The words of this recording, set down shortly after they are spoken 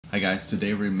Hi guys,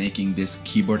 today we're making this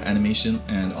keyboard animation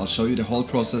and I'll show you the whole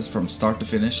process from start to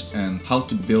finish and how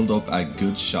to build up a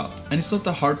good shot. And it's not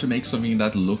that hard to make something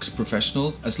that looks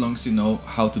professional as long as you know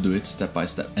how to do it step by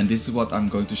step. And this is what I'm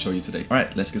going to show you today.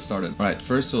 Alright, let's get started. Alright,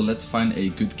 first so let's find a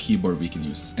good keyboard we can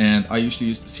use. And I usually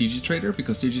use CG Trader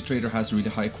because CG Trader has really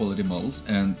high quality models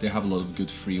and they have a lot of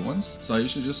good free ones. So I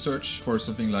usually just search for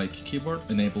something like keyboard,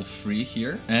 enable free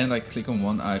here, and I click on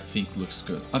one I think looks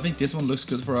good. I think this one looks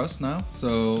good for us now.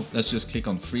 So let's just click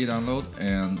on free download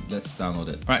and let's download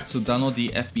it. Alright, so download the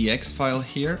FBX file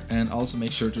here and also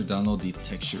make sure to download the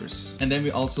textures. And then we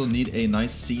also need a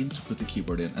nice scene to put the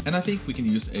keyboard in. And I think we can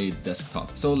use a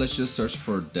desktop. So let's just search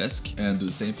for desk and do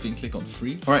the same thing, click on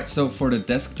free. Alright, so for the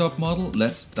desktop model,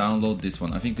 let's download this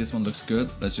one. I think this one looks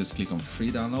good. Let's just click on free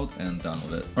download and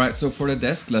download it. Alright, so for the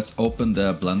desk, let's open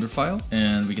the Blender file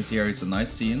and we can see here it's a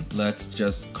nice scene. Let's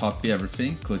just copy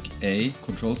everything, click A,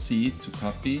 Control C to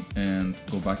copy and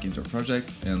go back into our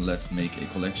project and let's make a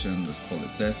collection. Let's call it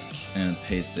desk and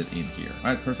paste it in here.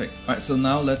 Alright, perfect. Alright, so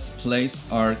now let's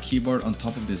place our keyboard on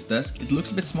top of this desk. It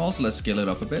looks a bit small, so let's scale it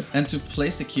up a bit. And to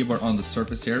place the keyboard on the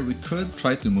surface here, we could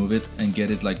try to move it and get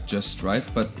it like just right,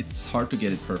 but it's hard to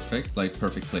get it perfect, like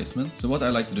perfect placement. So what I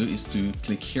like to do is to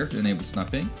click here to enable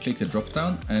snapping, click the drop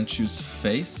down and choose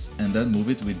face and then move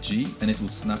it with G and it will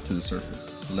snap to the surface.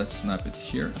 So let's snap it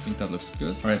here. I think that looks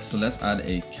good. Alright, so let's add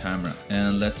a camera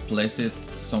and let's place it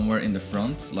somewhere in the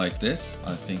front like this.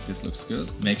 I think this looks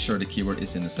good. Make sure the keyboard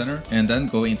is in the center and then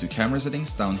go into camera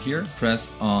settings down here,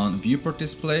 press on viewport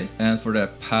display, and for the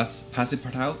passive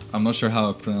part out, I'm not sure how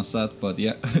I pronounce that, but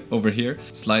yeah, over here,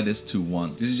 slide this to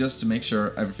 1. This is just to make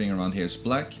sure everything around here is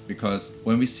black, because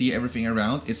when we see everything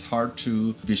around, it's hard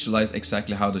to visualize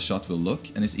exactly how the shot will look,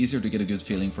 and it's easier to get a good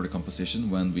feeling for the composition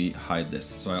when we hide this.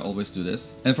 So I always do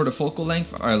this. And for the focal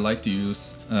length, I like to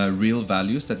use real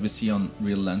values that we see on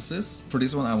real lenses. For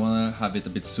this one, I want to have it a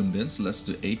bit zoomed in, so let's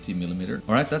do 80mm.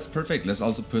 Alright, that's perfect. Let's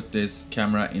also put this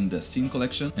camera in the scene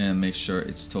collection and make sure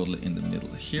it's totally in the middle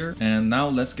here. And now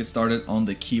let's get started on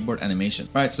the keyboard animation.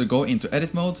 Alright, so go into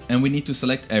edit mode and we need to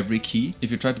select every key.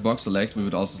 If you try to box select, we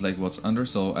would also select what's under.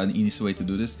 So an easy way to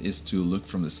do this is to look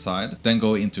from the side. Then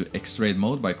go into X-ray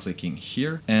mode by clicking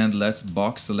here and let's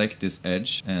box select this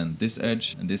edge and this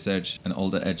edge and this edge and all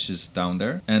the edges down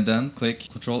there. And then click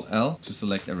Ctrl L to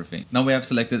select everything. Now we have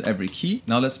selected every key.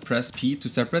 Now let's press P to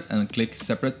separate and click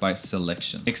separate by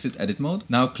selection. Exit edit mode.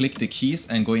 Now click the keys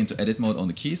and go into edit mode on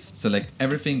the keys. Select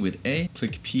everything with A,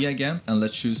 click P again and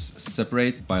let's choose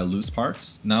separate by loose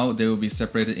parts. Now they will be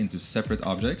separated into separate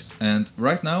objects. And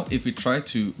right now if we try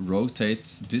to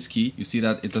rotate this key, you see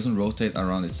that it doesn't rotate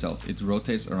around itself. It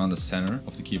rotates around the center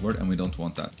of the keyboard and we don't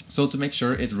want that. So to make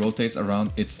sure it rotates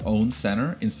around its own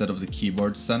center instead of the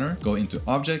keyboard center, go into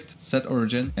object, set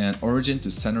origin and origin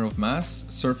to center of mass,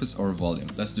 surface or volume.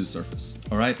 Let's do surface.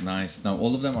 Alright, nice. Now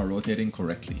all of them are rotating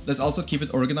correctly. Let's also keep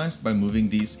it organized by moving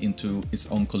these into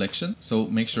its own collection. So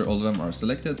make sure all of them are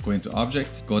selected. Go into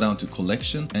object, go down to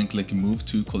collection and click move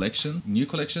to collection, new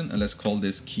collection, and let's call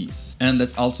this keys. And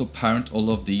let's also parent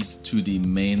all of these to the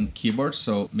main keyboard.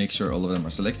 So make sure all of them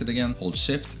are selected again. Hold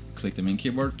shift, click the main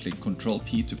keyboard, click Ctrl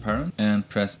P to parent and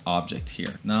press object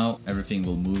here. Now everything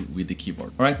will move with the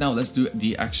keyboard. Alright, now let's do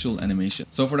the actual animation.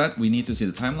 So for that we need to see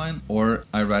the timeline, or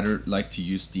I rather like to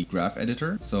use the graph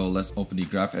editor. So let's open the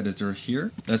graph editor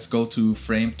here. Let's go to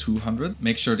frame 200.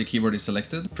 Make sure the keyboard is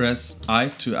selected. Press I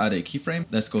to add a keyframe.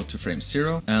 Let's go to frame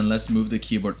 0 and let's move the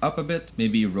keyboard up a bit,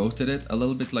 maybe rotate it a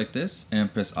little bit like this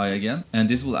and press I again. And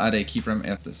this will add a keyframe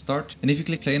at the start. And if you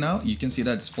click play now, you can see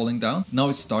that it's falling down. Now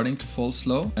it's starting to fall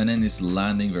slow and then it's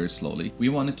landing very slowly. We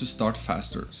want it to start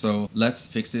faster. So let's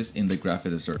fix this in the graph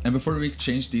editor. And before we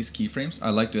change these keyframes, I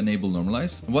like to enable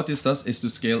normalize. And what this does is to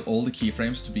scale all the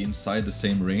keyframes to be inside the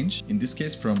same range. In this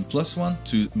case from +1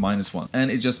 to -1.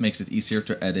 And it just makes it easier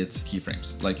to edit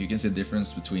keyframes. Like you can see the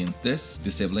difference between this,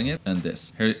 disabling it, and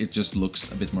this. Here it just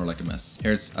looks a bit more like a mess.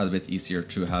 Here it's a bit easier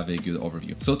to have a good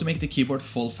overview. So to make the keyboard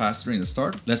fall faster in the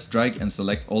start, let's drag and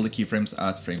select all the keyframes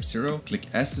at frame 0. Click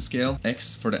S to scale,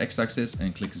 X for the X-axis,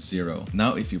 and click 0.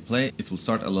 Now if you play, it will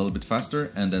start a little bit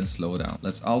faster and then slow down.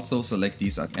 Let's also select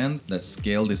these at end. Let's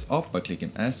scale this up by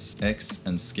clicking S, X,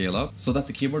 and scale up so that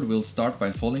the keyboard will start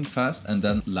by falling fast and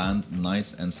then land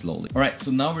nice and slowly. Alright,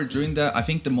 so now we're doing I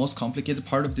think the most complicated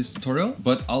part of this tutorial,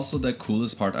 but also the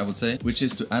coolest part I would say, which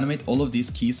is to animate all of these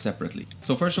keys separately.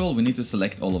 So first of all, we need to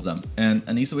select all of them. And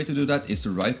an easy way to do that is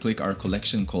to right click our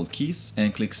collection called keys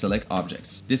and click select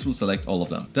objects. This will select all of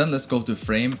them. Then let's go to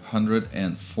frame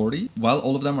 140. While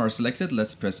all of of them are selected,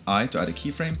 let's press I to add a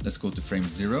keyframe. Let's go to frame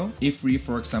 0. If we,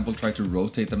 for example, try to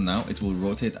rotate them now, it will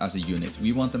rotate as a unit.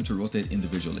 We want them to rotate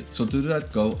individually. So to do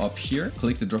that, go up here,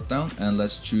 click the drop down, and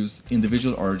let's choose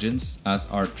individual origins as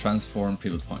our transform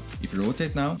pivot point. If you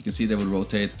rotate now, you can see they will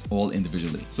rotate all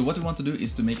individually. So what we want to do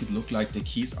is to make it look like the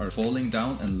keys are falling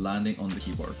down and landing on the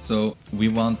keyboard. So we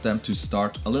want them to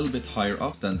start a little bit higher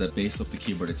up than the base of the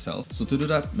keyboard itself. So to do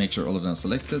that, make sure all of them are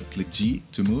selected, click G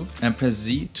to move, and press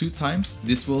Z 2 times.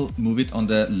 This will move it on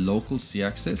the local Z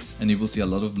axis, and you will see a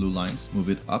lot of blue lines. Move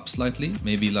it up slightly,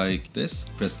 maybe like this.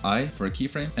 Press I for a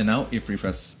keyframe, and now if we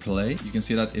press play, you can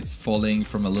see that it's falling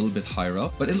from a little bit higher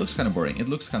up, but it looks kind of boring. It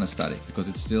looks kind of static because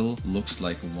it still looks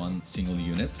like one single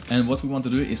unit. And what we want to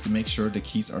do is to make sure the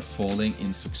keys are falling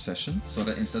in succession, so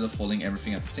that instead of falling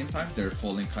everything at the same time, they're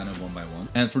falling kind of one by one.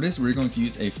 And for this, we're going to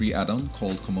use a free add-on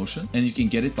called Commotion, and you can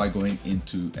get it by going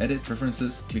into Edit,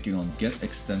 Preferences, clicking on Get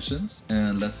Extensions,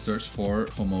 and let's search for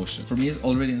Commotion. For me, it's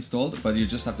already installed, but you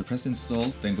just have to press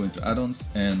install, then go into add-ons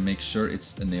and make sure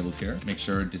it's enabled here. Make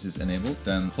sure this is enabled,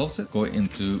 then close it. Go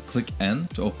into click N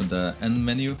to open the N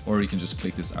menu, or you can just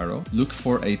click this arrow. Look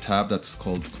for a tab that's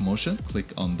called Commotion.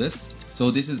 Click on this.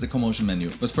 So this is the Commotion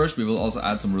menu. But first, we will also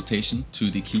add some rotation to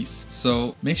the keys.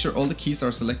 So make sure all the keys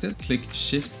are selected. Click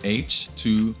Shift H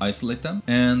to isolate them.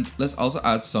 And let's also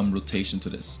add some rotation to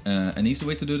this. An easy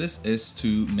way to do this is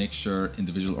to make sure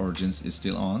individual origins is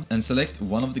still on, and select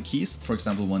one of the keys, for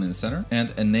example one in the center,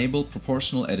 and enable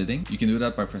proportional editing. You can do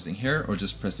that by pressing here or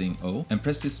just pressing O, and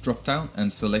press this drop down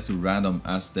and select random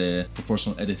as the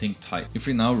proportional editing type. If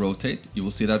we now rotate, you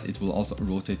will see that it will also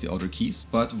rotate the other keys,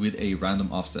 but with a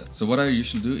random offset. So what I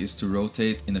usually do is to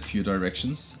rotate in a few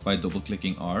directions by double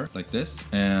clicking R like this,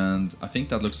 and I think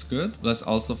that looks good. Let's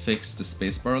also fix the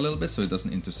spacebar a little bit so it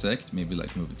doesn't intersect. Maybe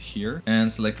like move it here,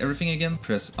 and select everything again.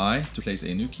 Press I to place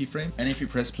a new keyframe, and if you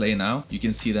press play now, you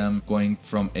can see them going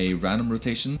from a random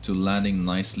rotation to landing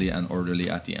nicely and orderly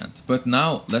at the end. But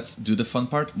now let's do the fun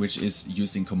part, which is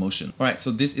using Commotion. Alright,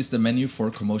 so this is the menu for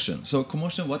Commotion. So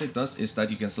Commotion, what it does is that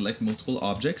you can select multiple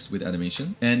objects with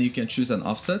animation, and you can choose an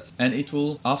offset, and it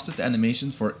will offset the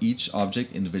animation for each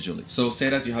object individually. So say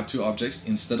that you have two objects,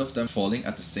 instead of them falling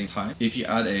at the same time, if you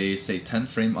add a say 10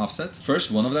 frame offset,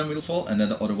 first one of them will fall and then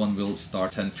the other one will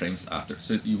start 10 frames after.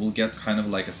 So you will get kind of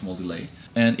like a small delay.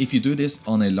 And if you do this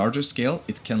on a larger scale,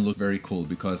 it can look very cool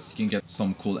because you can get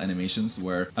some cool animations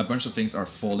where a bunch of things are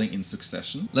falling in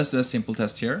succession. Let's do a simple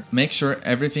test here. Make sure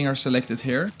everything are selected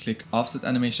here. Click offset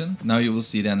animation. Now you will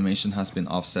see the animation has been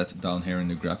offset down here in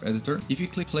the graph editor. If you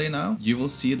click play now, you will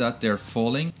see that they're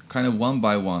falling kind of one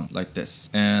by one like this.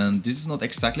 And this is not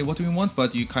exactly what we want,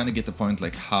 but you kind of get the point,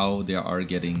 like how they are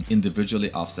getting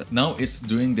individually offset. Now it's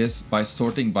doing this by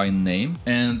sorting by name,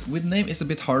 and with name it's a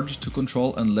bit hard to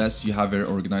control unless you have very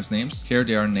organized names. Here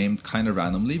they are named kind of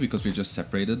randomly because we just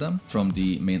separated them from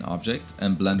the main object,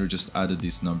 and Blender just added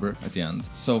this number at the end.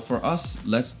 So for us,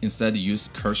 let's instead use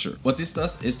cursor. What this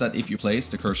does is that if you place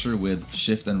the cursor with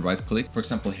shift and right click, for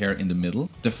example here in the middle,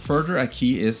 the further a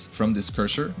key is from this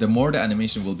cursor, the more the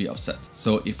animation will be offset.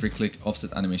 So if we click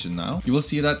offset animation now, you will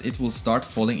see that it will start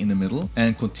falling in the middle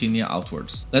and continue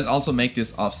outwards. Let's also make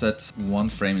this offset one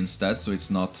frame instead, so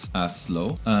it's not as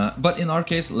slow. But in our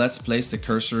case, let's place the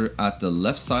cursor at the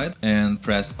left side and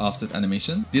press offset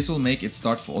animation. This will make it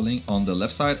start falling on the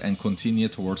left side and continue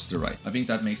towards the right. I think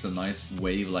that makes a nice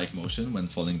wave-like motion when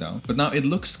falling down. But now it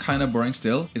looks kind of boring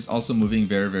still. It's also moving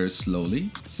very, very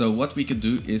slowly. So what we could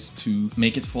do is to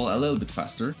make it fall a little bit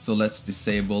faster. So let's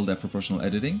disable the proportional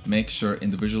editing. Make sure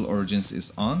individual origins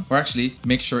is on, or actually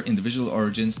make sure individual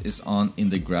origins is on in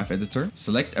the graph editor.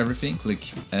 Select everything,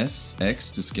 click S,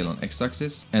 X to scale on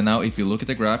X-axis. And now if you look at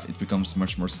the graph, it becomes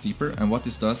much more steeper. And what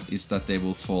this does is that they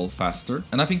will fall faster.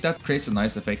 And I think that creates a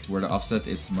nice effect where the offset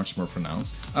is much more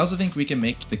pronounced. I also think we can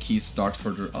make the keys start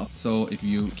further up. So if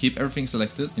you keep everything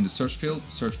selected in the search field,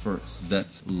 search for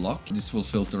Z lock. This will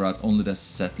filter out only the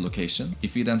Z location.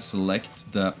 If we then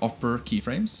select the upper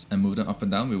keyframes and move them up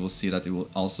and down, we will see that it will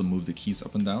also move the keys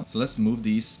up and down. So let's move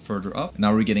these further up.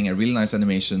 Now we're getting a really nice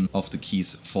animation of the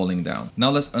keys falling down. Now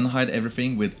let's unhide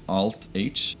everything with Alt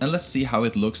H, and let's see how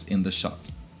it looks in the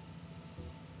shot.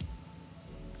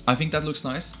 I think that looks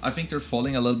nice. I think they're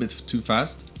falling a little bit too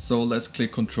fast. So let's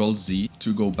click Ctrl Z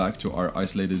to go back to our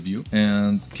isolated view,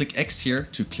 and click X here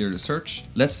to clear the search.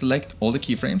 Let's select all the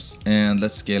keyframes and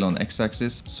let's scale on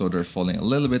X-axis so they're falling a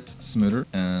little bit smoother.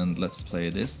 And let's play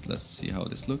this. Let's see how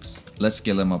this looks. Let's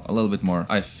scale them up a little bit more.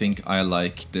 I think I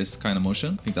like this kind of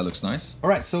motion. I think that looks nice. All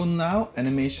right, so now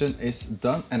animation is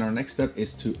done, and our next step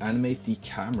is to animate the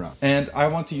camera. And I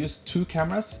want to use two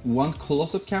cameras, one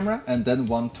close-up camera and then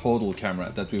one total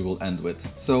camera that that we will end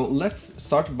with. So let's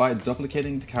start by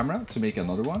duplicating the camera to make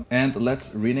another one, and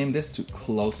let's rename this to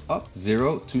close up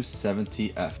 0 to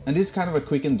 70f. And this is kind of a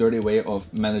quick and dirty way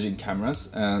of managing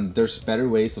cameras, and there's better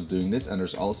ways of doing this, and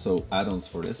there's also add-ons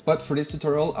for this. But for this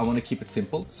tutorial, I want to keep it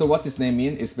simple. So what this name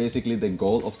means is basically the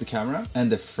goal of the camera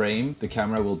and the frame the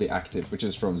camera will be active, which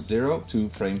is from 0 to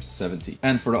frame 70.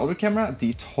 And for the other camera,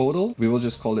 the total, we will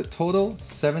just call it total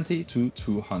 70 to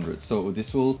 200. So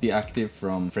this will be active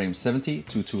from frame 70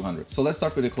 to 200. So let's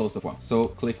start with the close-up one. So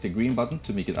click the green button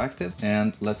to make it active,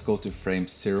 and let's go to frame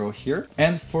 0 here.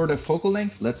 And for the focal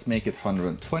length, let's make it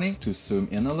 120 to zoom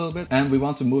in a little bit. And we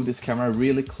want to move this camera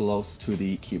really close to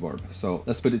the keyboard. So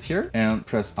let's put it here and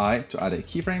press I to add a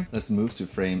keyframe. Let's move to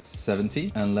frame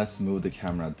 70 and let's move the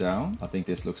camera down. I think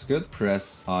this looks good.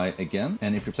 Press I again.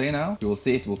 And if you play now, you will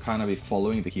see it will kind of be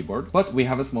following the keyboard. But we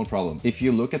have a small problem. If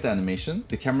you look at the animation,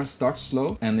 the camera starts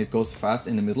slow and it goes fast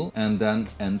in the middle and then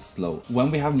ends slow.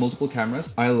 When we have multiple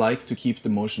cameras, I like to keep the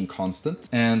motion constant.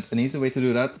 And an easy way to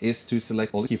do that is to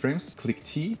select all the keyframes, click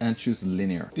T and choose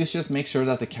linear. This just makes sure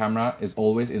that the camera is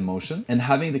always in motion. And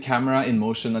having the camera in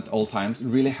motion at all times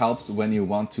really helps when you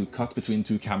want to cut between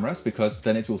two cameras, because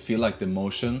then it will feel like the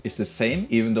motion is the same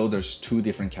even though there's two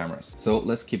different cameras. So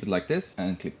let's keep it like this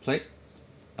and click play.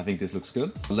 I think this looks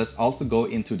good. Let's also go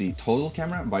into the total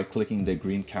camera by clicking the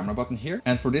green camera button here.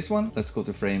 And for this one, let's go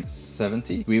to frame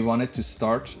 70. We want it to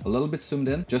start a little bit zoomed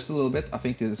in, just a little bit. I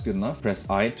think this is good enough. Press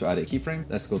I to add a keyframe.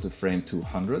 Let's go to frame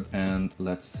 200 and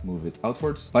let's move it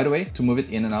outwards. By the way, to move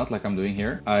it in and out like I'm doing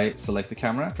here, I select the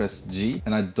camera, press G,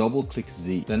 and I double click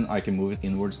Z. Then I can move it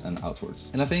inwards and outwards.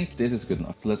 And I think this is good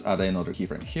enough. So let's add another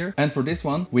keyframe here. And for this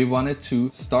one, we want it to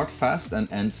start fast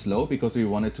and end slow because we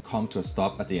want it to come to a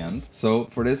stop at the end. So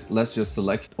for this, let's just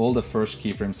select all the first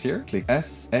keyframes here. Click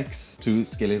S, X to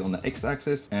scale it on the X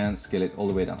axis and scale it all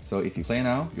the way down. So if you play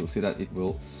now, you'll see that it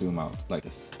will zoom out like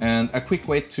this. And a quick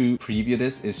way to preview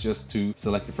this is just to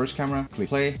select the first camera, click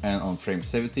play, and on frame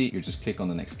 70, you just click on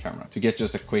the next camera to get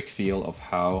just a quick feel of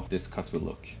how this cut will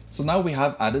look. So now we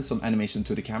have added some animation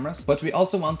to the cameras, but we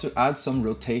also want to add some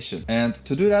rotation. And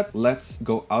to do that, let's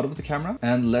go out of the camera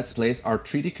and let's place our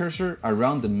 3D cursor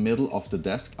around the middle of the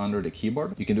desk under the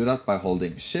keyboard. You can do that by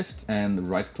holding Shift and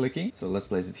right clicking. So let's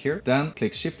place it here. Then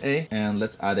click Shift A and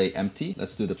let's add a empty.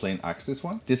 Let's do the plain axis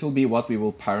one. This will be what we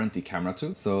will parent the camera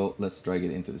to. So let's drag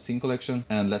it into the scene collection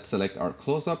and let's select our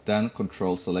close-up. Then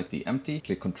Control select the empty,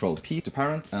 click Control P to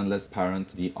parent, and let's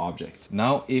parent the object.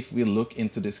 Now, if we look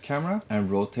into this camera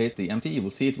and rotate the empty, you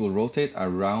will see it will rotate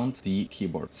around the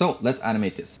keyboard. So let's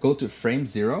animate this. Go to frame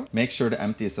 0, make sure the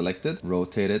empty is selected,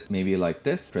 rotate it maybe like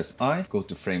this, press I, go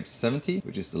to frame 70,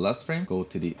 which is the last frame, go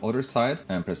to the other side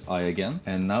and press I again.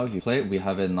 And now if you play, we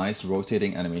have a nice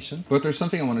rotating animation. But there's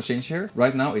something I want to change here.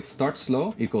 Right now it starts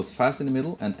slow, it goes fast in the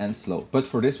middle and ends slow. But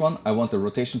for this one, I want the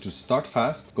rotation to start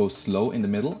fast, go slow in the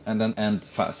middle and then end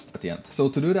fast at the end. So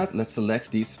to do that, let's select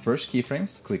these first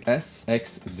keyframes, click S,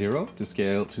 X, 0 to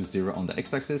scale to 0 on the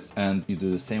X axis. And you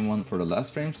do the same one for the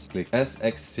last frames. Click S,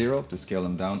 X, 0 to scale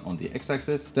them down on the X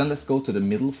axis. Then let's go to the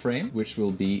middle frame, which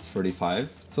will be 35.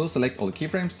 So select all the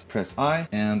keyframes, press I,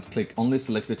 and click only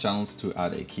selected channels to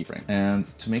add a keyframe. And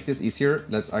to make this easier,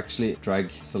 let's actually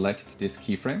select this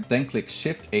keyframe. Then click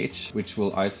Shift H, which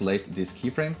will isolate this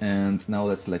keyframe. And now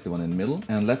let's select the one in the middle.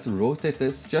 And let's rotate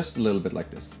this just a little bit like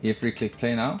this. If we click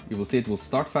play now, you will see it will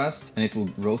start fast and it will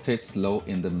rotate slow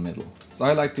in the middle. So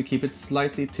I like to keep it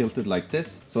slightly tilted like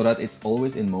this so that it's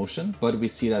always in motion, but we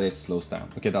see that it slows down.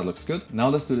 Okay, that looks good. Now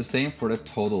let's do the same for the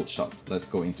total shot. Let's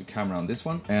go into camera on this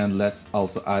one and let's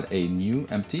also add a new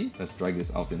empty. Let's drag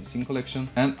this out in scene collection.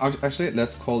 And actually,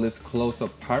 let's call this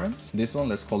close-up parent. This one,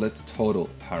 let's call it total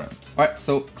parent. All right,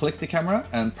 so click the camera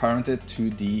and parent it to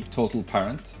the total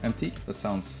parent empty. That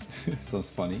sounds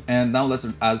funny. And now let's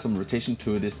add some rotation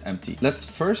to this empty. Let's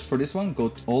first, for this one,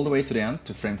 go all the way to the end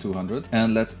to frame 200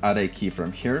 and let's add a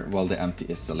keyframe here while the empty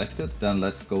is selected. Then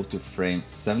let's go to frame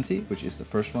 70, which is the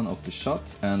first one of the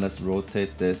shot, and let's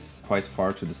rotate this quite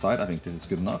far to the side. I think this is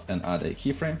good enough, and add a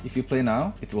keyframe. If you play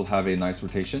now, it will have a nice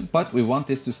rotation, but we want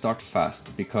this to start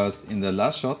fast because in the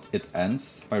last shot it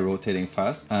ends by rotating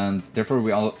fast, and therefore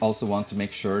we also want to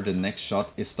make sure the next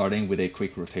shot is starting with a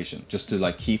quick rotation just to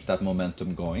like keep that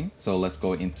momentum going. So let's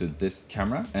go into this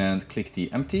camera and click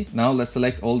the empty. Now let's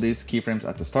select all these keyframes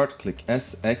at the start, click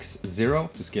S, X, 0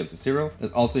 to scale to 0.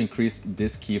 Let's also increase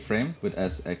this keyframe with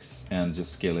S, X and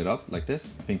just scale it up like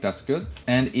this. I think that's good.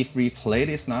 And if we play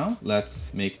this now,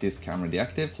 let's make this camera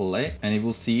deactive, play, and you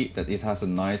will see that it has a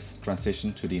nice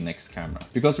transition to the next camera.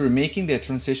 Because we're making the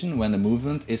transition when the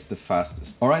movement is the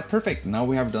fastest. Alright, perfect. Now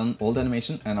we have done all the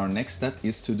animation, and our next step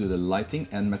is to do the lighting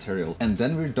and material. And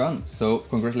then we're done. So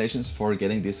congratulations for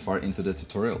getting this far into the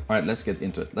tutorial. Alright, let's get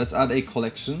into it. Let's add a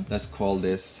collection. Let's call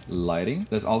this lighting.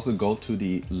 Let's also go to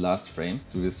the last frame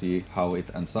so we'll see how it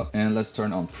ends up. And let's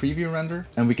turn on preview render.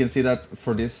 And we can see that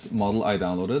for this model I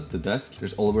downloaded, the desk,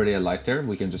 there's already a light there.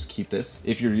 We can just keep this.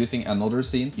 If you're using another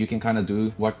scene, you can kind of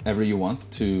do whatever you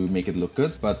want to make it look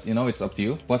good, but you know, it's up to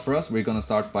you. But for us, we're gonna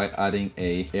start by adding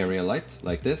a area light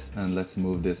like this, and let's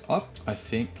move this up. I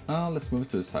think let's move it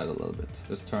to the side a little bit.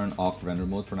 Let's turn off render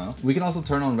mode for now. We can also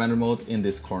turn on render mode in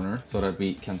this corner so that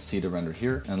we can see the render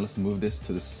here, and let's move this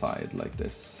to the side like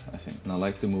this, I think. And I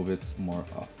like to move it more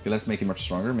up. Okay, let's make it much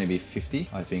stronger, maybe 50.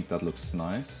 I think that looks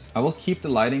nice. I will keep the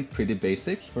lighting pretty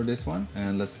basic for this one,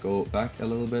 and let's go back a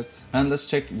little bit, and let's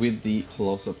check with the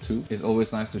close-up too. It's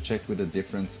always nice to check with the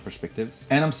different perspectives.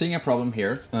 And I'm seeing a problem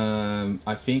here.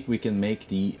 I think we can make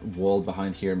the wall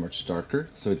behind here much darker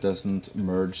so it doesn't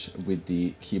merge with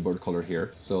the keyboard color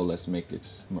here. So let's make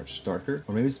this much darker,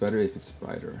 or maybe it's better if it's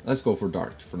brighter. Let's go for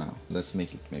dark for now. Let's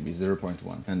make it maybe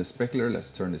 0.1. And the specular,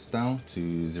 let's turn this down to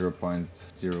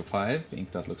 0.05. I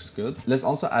think that looks good. Let's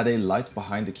also add a light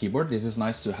behind the keyboard. This is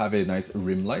nice to have a nice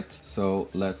rim light. So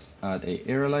let's add a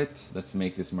area light. Let's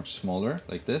make this much smaller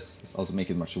like this. Let's also make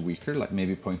it much weaker, like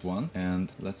maybe 0.1.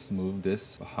 And let's move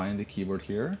this behind the keyboard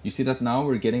here. You see that now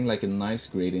we're getting like a nice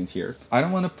gradient here. I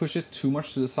don't want to push it too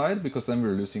much to the side because then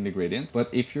we're losing the gradient.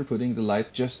 But if you're putting the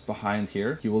light just behind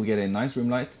here, you will get a nice rim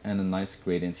light and a nice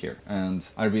gradient here. And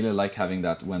I really like having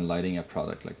that when lighting a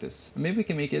product like this. Maybe we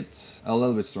can make it a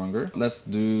little bit stronger. Let's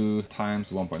do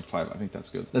times 1.5. I think that's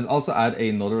good. Let's also add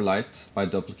another light by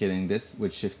duplicating this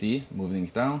with Shift D, moving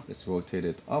it down. Let's rotate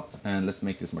it up, and let's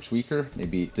make this much weaker.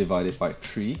 Maybe divide it by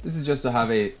 3. This is just to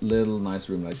have a little nice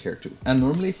rim light here too. And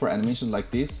normally for animation like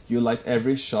this, you light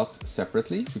every shot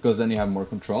separately because then you have more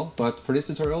control. But for this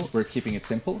tutorial, we're keeping it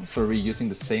simple. So we're using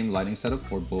the same lighting setup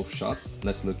for both shots.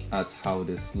 Let's look at how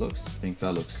this looks. I think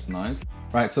that looks nice.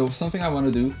 Right, so something I want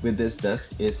to do with this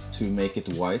desk is to make it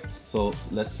white. So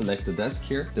let's select the desk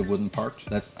here, the wooden part.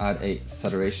 Let's add a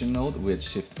saturation node with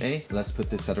Shift A. Let's put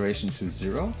the saturation to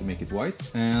 0 to make it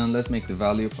white. And let's make the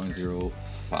value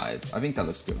 0.05. I think that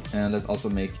looks good. And let's also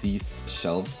make these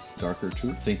shelves darker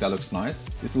too. I think that looks nice.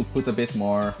 This will put a bit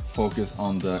more focus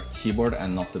on the keyboard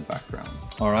and not the background.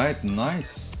 All right,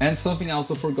 nice. And something I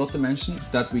also forgot to mention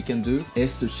that we can do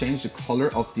is to change the color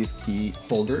of these key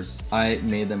holders. I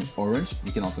made them orange.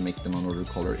 You can also make them another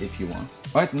color if you want.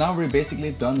 All right, now we're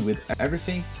basically done with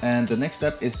everything. And the next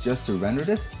step is just to render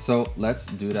this. So let's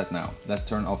do that now. Let's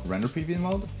turn off render preview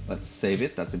mode. Let's save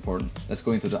it. That's important. Let's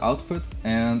go into the output.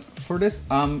 And for this,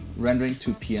 I'm rendering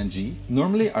to PNG.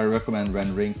 Normally, I recommend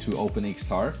rendering to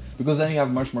OpenXR because then you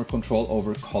have much more control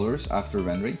over colors after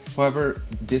rendering. However,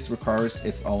 this requires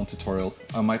its own tutorial.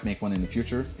 I might make one in the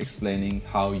future explaining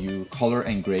how you color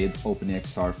and grade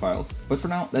OpenXR files. But for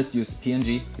now, let's use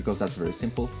PNG because that's very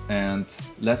simple. And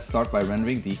let's start by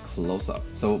rendering the close-up.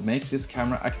 So make this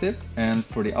camera active, and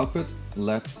for the output,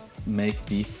 let's make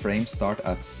the frame start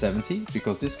at 70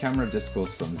 because this camera just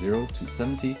goes from 0 to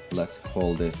 70. Let's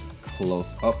call this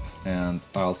close up, and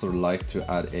I also like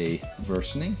to add a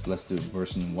versioning, so let's do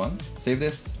version 1. Save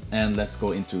this, and let's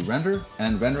go into render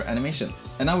and render animation.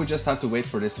 And now we just have to wait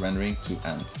for this rendering to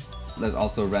end. Let's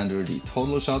also render the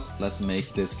total shot. Let's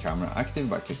make this camera active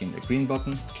by clicking the green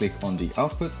button. Click on the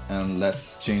output, and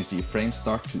let's change the frame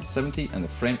start to 70 and the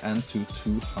frame end to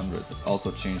 200. Let's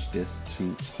also change this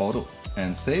to total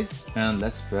and save. And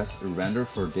let's press render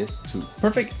for this too.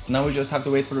 Perfect. Now we just have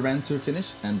to wait for the render to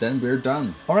finish, and then we're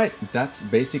done. All right, that's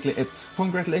basically it.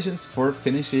 Congratulations for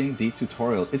finishing the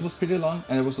tutorial. It was pretty long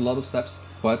and there was a lot of steps,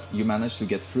 but you managed to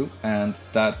get through, and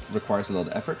that requires a lot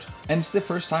of effort. And it's the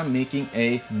first time making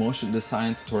a motion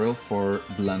design tutorial for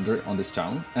Blender on this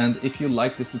channel. And if you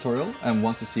like this tutorial and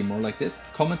want to see more like this,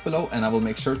 comment below and I will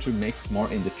make sure to make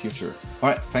more in the future. All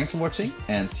right, thanks for watching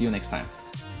and see you next time.